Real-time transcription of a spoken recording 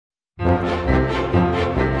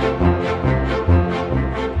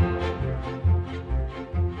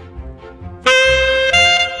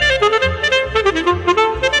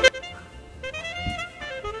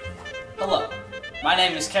Hello, my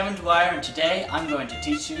name is Dwyer, and today I'm going to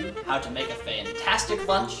teach you how to make a fantastic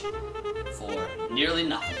lunch for nearly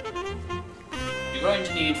nothing. You're going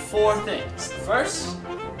to need 4 things. The first,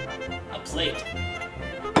 a plate.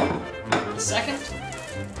 The second,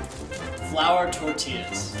 flour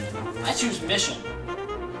tortillas. I choose Mission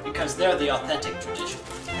because they're the authentic tradition.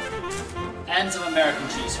 And some American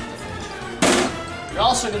cheese from the fridge. You're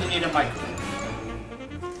also going to need a microwave.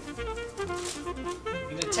 You're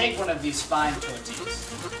going to take one of these fine tortillas,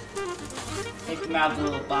 take them out of the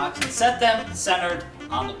little box, and set them centered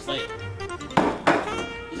on the plate.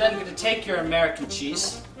 You're then going to take your American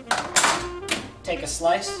cheese, take a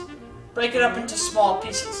slice, break it up into small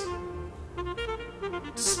pieces,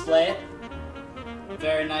 display it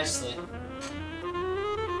very nicely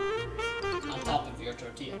on top of your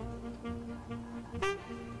tortilla.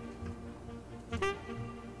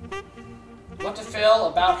 You want to fill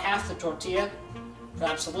about half the tortilla,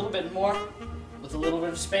 perhaps a little bit more, with a little bit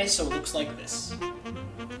of space so it looks like this.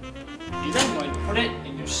 You're then going to put it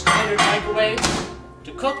in your standard microwave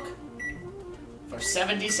to cook for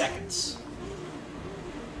 70 seconds.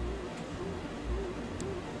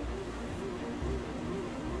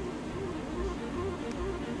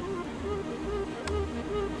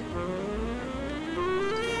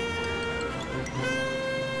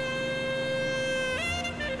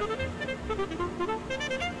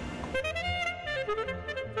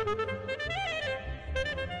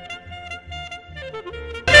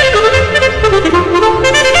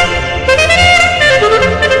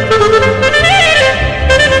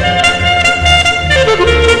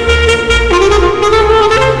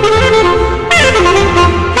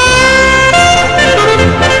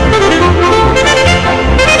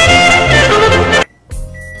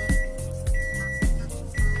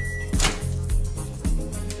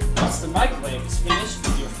 Once the microwave is finished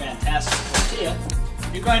with your fantastic tortilla,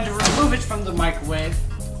 you're going to remove it from the microwave,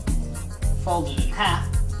 fold it in half,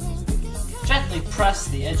 gently press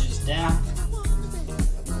the edges down,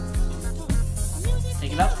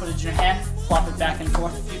 take it up, put it in your hand, plop it back and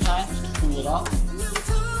forth a few times to cool it off,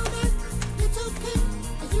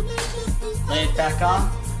 lay it back on,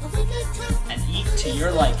 and eat to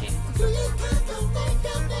your liking.